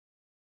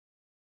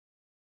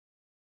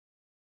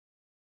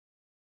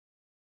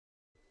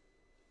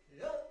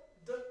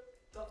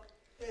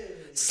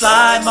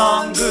Sly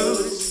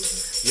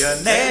Mongoose, your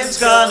name's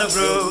gonna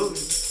brood.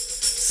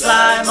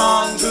 Sly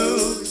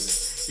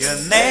Mongoose, your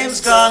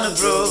name's gonna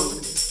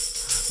brood.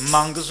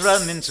 Mongoose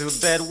run into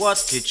bed,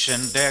 what's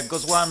kitchen? There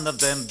goes one of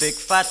them big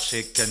fat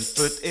chicken.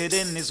 Put it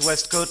in his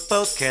waistcoat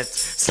pocket.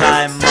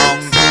 Sly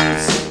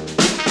Mongoose.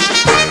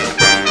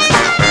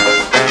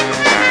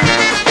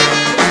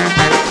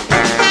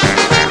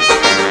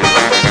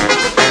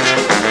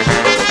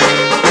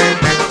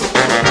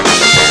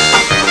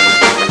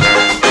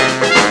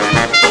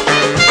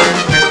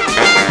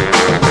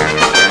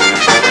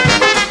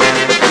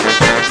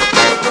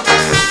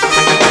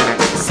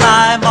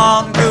 Sly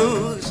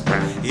Mongoose,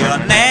 your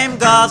name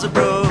goes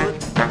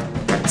abroad.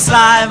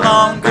 Sly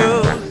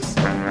Mongoose,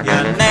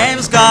 your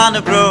name's gone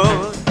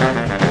abroad.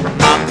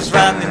 Mongoose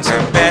run into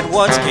bed,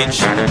 what's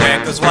kitchen?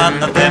 There goes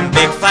one of them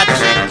big fat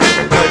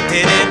chicken. Put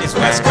it in his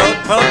waistcoat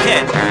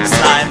pocket.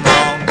 Sly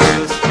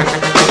Mongoose.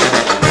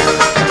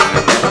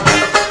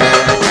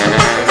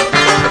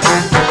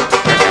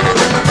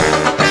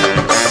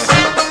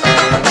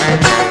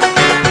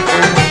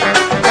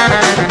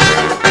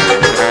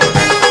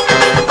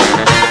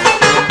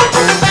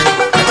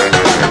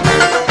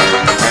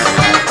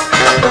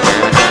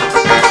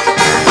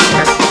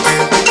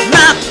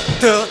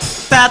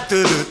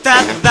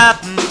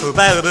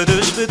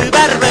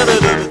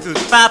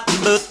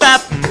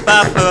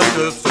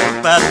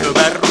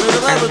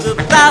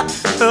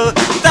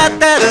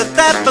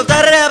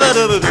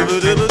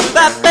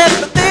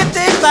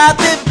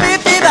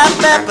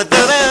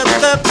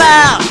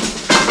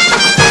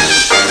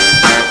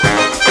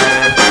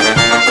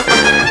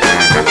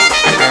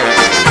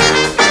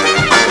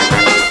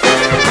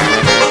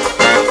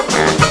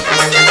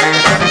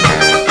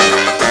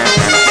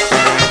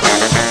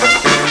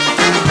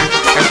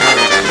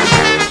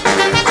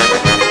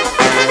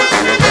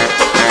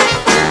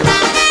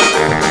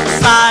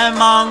 Sly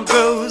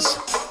Mongoose,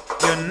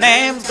 your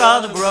name's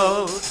gone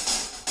abroad.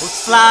 Oh,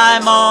 Sly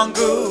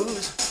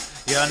Mongoose,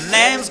 your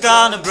name's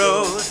gone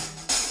abroad.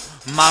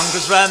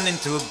 Mongoose run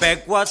into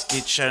Begwar's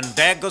kitchen.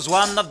 There goes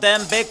one of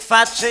them big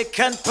fat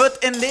chicken.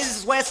 Put in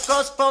his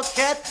waistcoat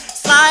pocket.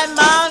 Sly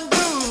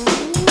Mongoose.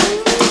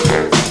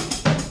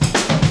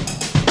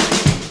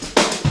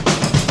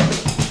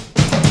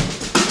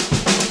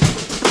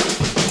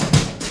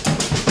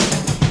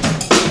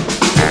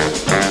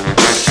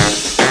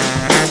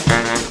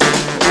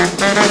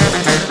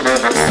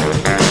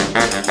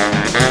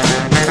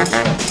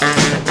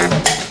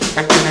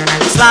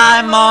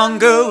 Sly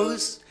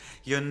Mongoose,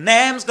 your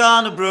name's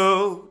gone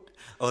abroad.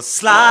 Oh,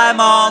 Sly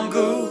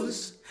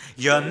Mongoose,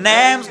 your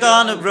name's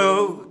gone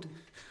abroad.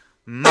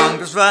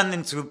 Mongoose run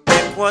into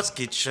Bedward's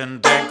kitchen.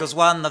 There goes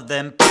one of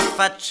them big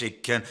fat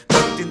chicken.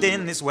 Put it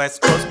in his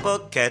waistcoat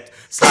pocket.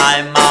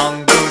 Sly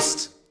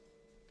Mongoose.